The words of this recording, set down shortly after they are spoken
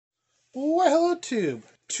Well, hello, Tube.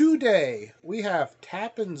 Today we have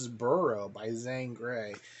Tappan's Burro by Zane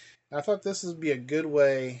Grey. I thought this would be a good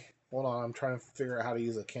way. Hold on, I'm trying to figure out how to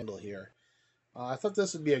use a Kindle here. I thought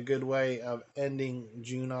this would be a good way of ending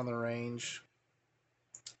June on the range.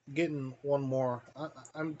 Getting one more.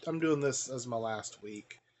 I'm doing this as my last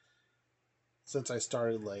week since I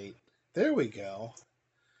started late. There we go.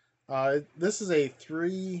 This is a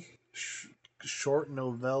short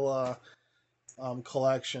novella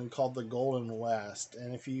collection called the Golden West,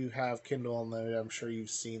 and if you have Kindle Unlimited, I'm sure you've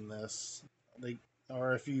seen this. They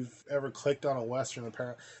or if you've ever clicked on a Western,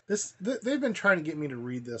 apparently they've been trying to get me to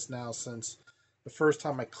read this now since the first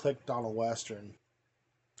time I clicked on a Western.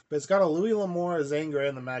 But it's got a Louis L'Amour, a Zane Grey,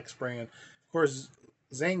 and the Max Brand. Of course,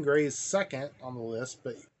 Zane Grey is second on the list,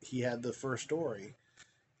 but he had the first story.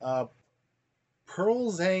 Uh, Pearl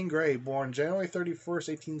Zane Grey, born January 31st,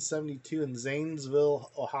 1872, in Zanesville,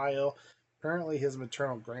 Ohio. Apparently, his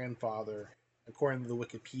maternal grandfather, according to the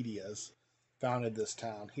Wikipedias, founded this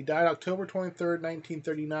town. He died October 23rd,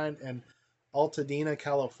 1939, in Altadena,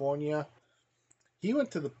 California. He went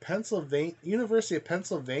to the University of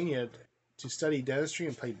Pennsylvania to study dentistry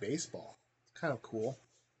and play baseball. It's kind of cool.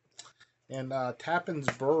 And Tappan's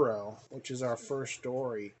Burro, which is our first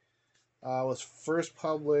story, was first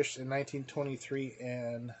published in 1923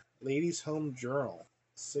 in Ladies' Home Journal,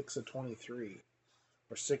 6 of 23,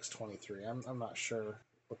 or 623. I'm not sure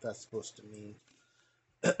what that's supposed to mean.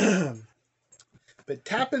 But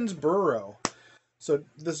Tappan's Burro. So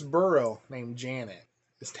this burro named Janet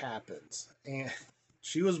is Tappan's. And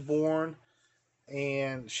she was born,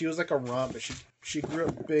 and she was like a rump, but she grew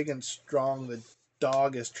up big and strong. The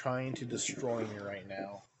dog is trying to destroy me right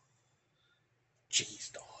now.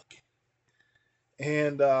 Jeez, dog.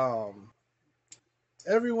 And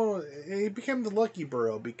everyone, he became the lucky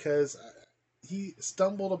burro because he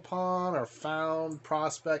stumbled upon or found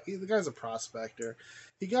the guy's a prospector.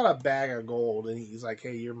 He got a bag of gold, and he's like,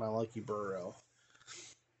 "Hey, you're my lucky burro."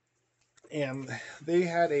 And they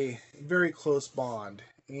had a very close bond,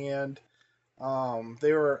 and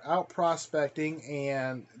they were out prospecting,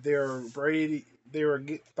 and they were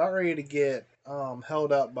about ready to get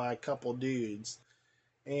held up by a couple dudes,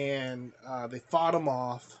 and they fought him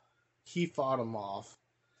off. He fought him off,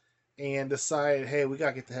 and decided, hey, we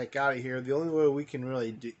gotta get the heck out of here. The only way we can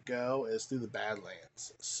really go is through the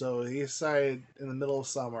Badlands. So he decided in the middle of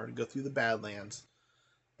summer to go through the Badlands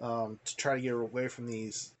to try to get away from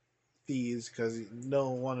these thieves, because no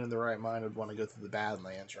one in the right mind would want to go through the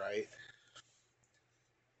Badlands, right?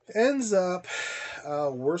 Ends up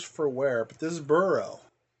worse for wear, but this burro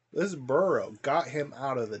got him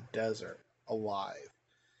out of the desert alive.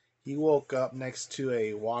 He woke up next to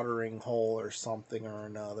a watering hole or something or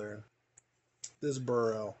another. This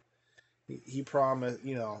burro, he promised,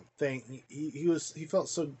 he felt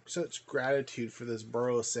such gratitude for this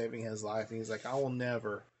burro saving his life, and he's like, I will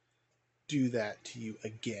never do that to you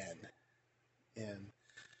again. And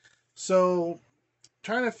so,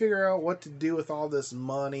 trying to figure out what to do with all this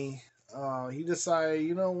money, he decided,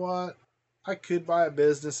 you know what, I could buy a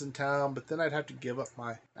business in town, but then I'd have to give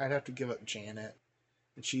up Janet,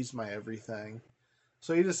 and she's my everything.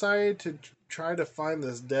 So he decided to try to find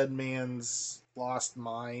this dead man's lost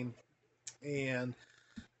mine, and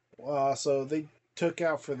so they took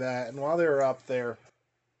out for that. And while they were up there,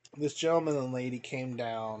 this gentleman and lady came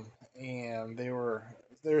down, and they were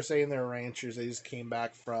saying they were ranchers. They just came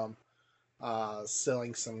back from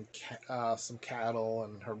selling some cattle,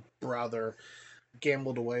 and her brother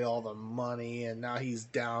gambled away all the money, and now he's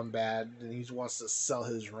down bad, and he wants to sell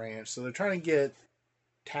his ranch. So they're trying to get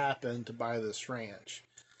Tappan to buy this ranch.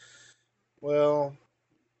 Well,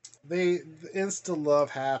 the insta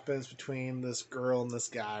love happens between this girl and this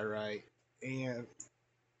guy, right? And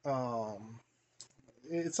um,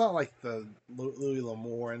 it's not like the Louis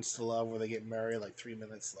L'Amour insta love where they get married like 3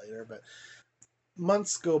 minutes later, but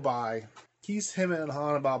months go by. He's him and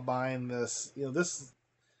Han about buying this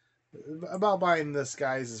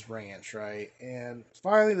guy's ranch, right? And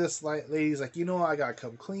finally, this lady's like, I gotta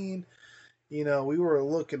come clean. We were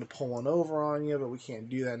looking to pull one over on you, but we can't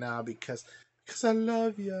do that now because I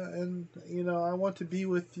love you, and I want to be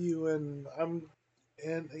with you, and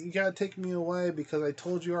you gotta take me away because I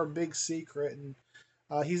told you our big secret, and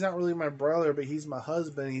he's not really my brother, but he's my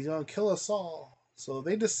husband. He's gonna kill us all. So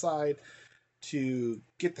they decide to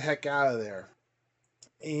get the heck out of there,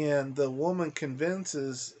 and the woman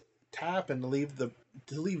convinces Tappan to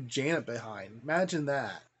leave Janet behind. Imagine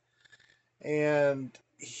that. And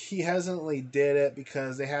he hesitantly did it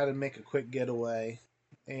because they had to make a quick getaway,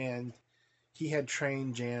 and he had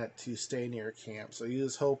trained Janet to stay near camp, so he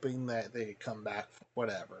was hoping that they could come back.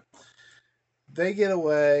 Whatever. They get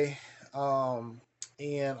away.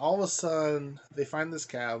 And all of a sudden they find this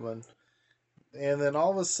cabin, and then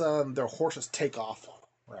all of a sudden their horses take off,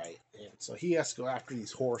 right? And so he has to go after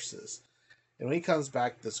these horses. And when he comes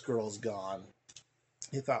back, this girl's gone.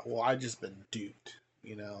 He thought, well, I just been duped.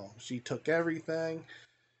 She took everything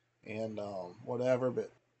and whatever.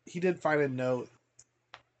 But he did find a note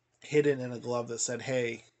hidden in a glove that said,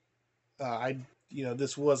 "Hey,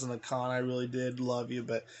 this wasn't a con. I really did love you,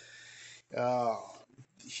 but uh,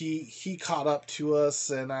 he caught up to us,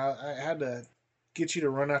 and I had to get you to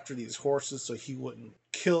run after these horses so he wouldn't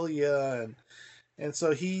kill you." And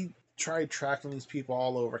so he tried tracking these people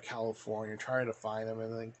all over California, trying to find them,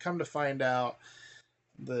 and then come to find out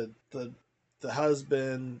the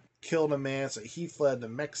husband killed a man, so he fled to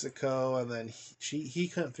Mexico, and then he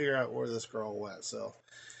couldn't figure out where this girl went, so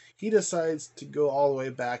he decides to go all the way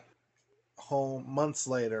back home months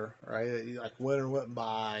later, right? Like winter went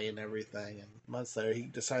by and everything, and months later he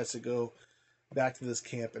decides to go back to this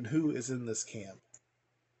camp, and who is in this camp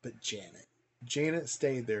but Janet? Janet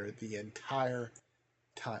stayed there the entire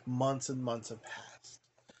time. Months and months have passed.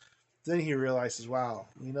 Then he realizes, wow,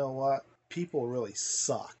 you know what? People really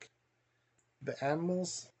suck. The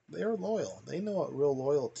animals, they're loyal. They know what real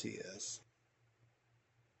loyalty is.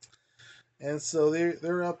 And so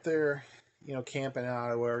they're up there, camping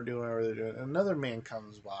out or whatever, doing whatever they're doing. Another man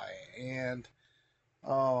comes by, and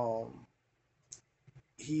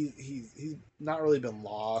he's not really been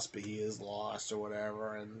lost, but he is lost or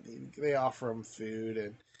whatever. And they offer him food,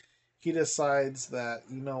 and he decides that,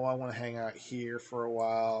 I want to hang out here for a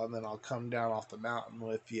while, and then I'll come down off the mountain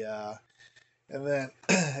with you. And then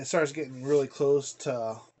it starts getting really close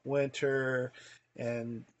to winter,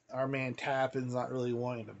 and our man Tappan's not really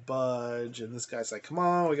wanting to budge, and this guy's like, "Come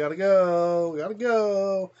on, we gotta go, we gotta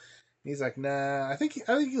go." And he's like, "Nah." I think he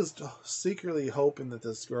was secretly hoping that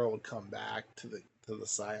this girl would come back to the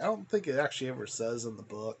site. I don't think it actually ever says in the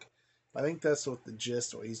book. I think that's what the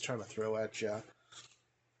gist, what he's trying to throw at you.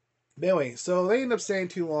 But anyway, so they end up staying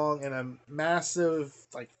too long, and a massive,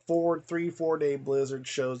 like 4 day blizzard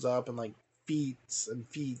shows up, and like feet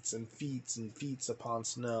upon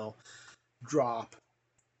snow drop.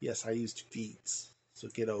 Yes, I used feet, so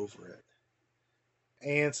get over it.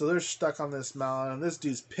 And so they're stuck on this mountain, and this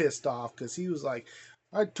dude's pissed off because he was like,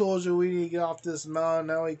 "I told you we need to get off this mountain.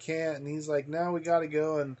 Now we can't." And he's like, "Now we gotta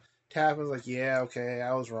go." And Tappan's like, "Yeah, okay,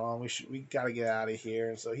 I was wrong. We gotta get out of here."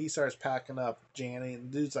 And so he starts packing up Janet,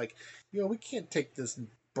 and the dude's like, "We can't take this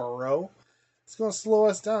burro. It's gonna slow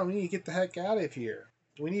us down. We need to get the heck out of here.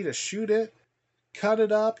 We need to shoot it, cut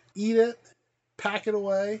it up, eat it, pack it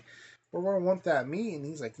away. We're gonna want that meat." And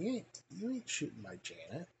he's like, you ain't shooting my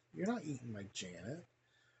Janet. You're not eating my Janet."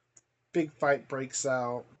 Big fight breaks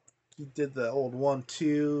out. He did the old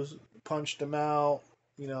 1-2, punched him out.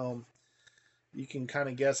 You can kind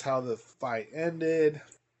of guess how the fight ended.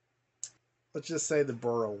 Let's just say the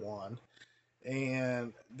Burro won.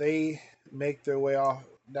 And they make their way off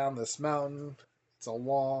down this mountain. It's a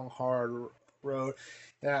long, hard road.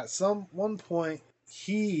 And at one point,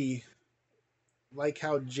 he, like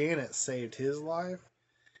how Janet saved his life,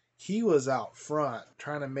 he was out front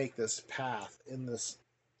trying to make this path in this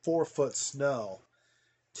 4-foot snow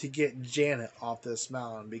to get Janet off this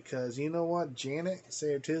mountain, because you know what? Janet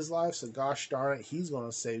saved his life, so gosh darn it, he's going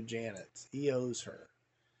to save Janet's. He owes her.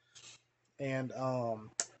 And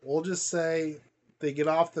we'll just say they get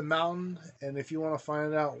off the mountain, and if you want to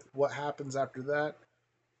find out what happens after that,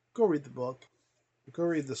 go read the book. Go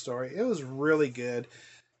read the story. It was really good.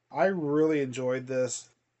 I really enjoyed this.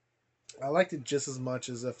 I liked it just as much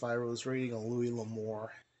as if I was reading a Louis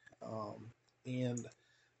L'Amour. And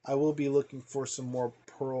I will be looking for some more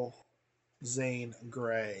Pearl Zane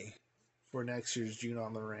Grey for next year's June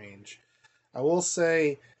on the Range. I will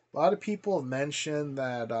say, a lot of people have mentioned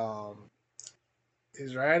that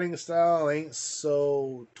his writing style ain't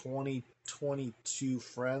so 2022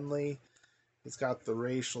 friendly. It's got the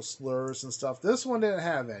racial slurs and stuff. This one didn't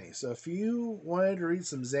have any. So if you wanted to read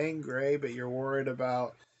some Zane Grey, but you're worried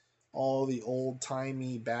about all the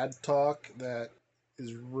old-timey bad talk that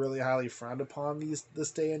is really highly frowned upon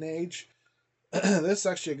this day and age, this is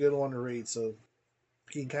actually a good one to read. So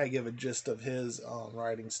you can kind of give a gist of his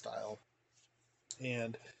writing style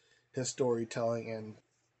and his storytelling, and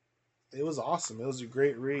it was awesome. It was a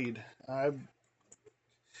great read.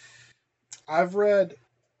 I've read,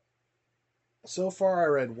 so far I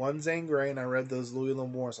read one Zane Grey, and I read those Louis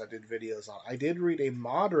L'Amours I did videos on. I did read a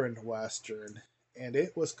modern Western, and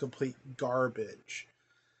it was complete garbage.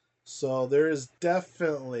 So there is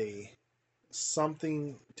definitely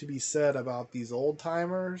something to be said about these old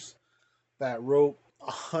timers that wrote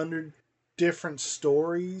 100 different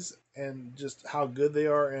stories and just how good they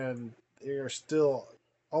are. And they are still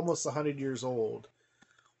almost 100 years old,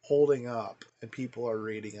 holding up, and people are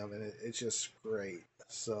reading them, and it's just great.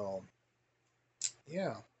 So,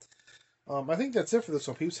 yeah. I think that's it for this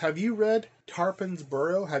one, peeps. Have you read Tarpon's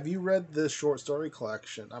Burrow? Have you read this short story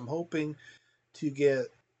collection? I'm hoping to get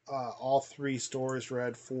all three stories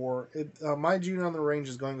read for it. My June on the Range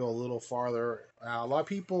is going to go a little farther. A lot of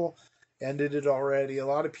people ended it already. A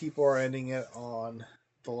lot of people are ending it on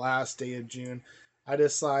the last day of June. I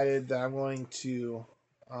decided that I'm going to.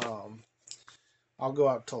 I'll go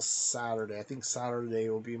out till Saturday. I think Saturday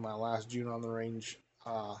will be my last June on the Range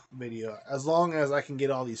video, as long as I can get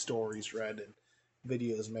all these stories read and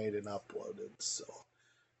videos made and uploaded. So,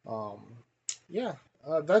 yeah,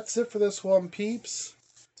 that's it for this one, peeps.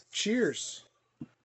 Cheers.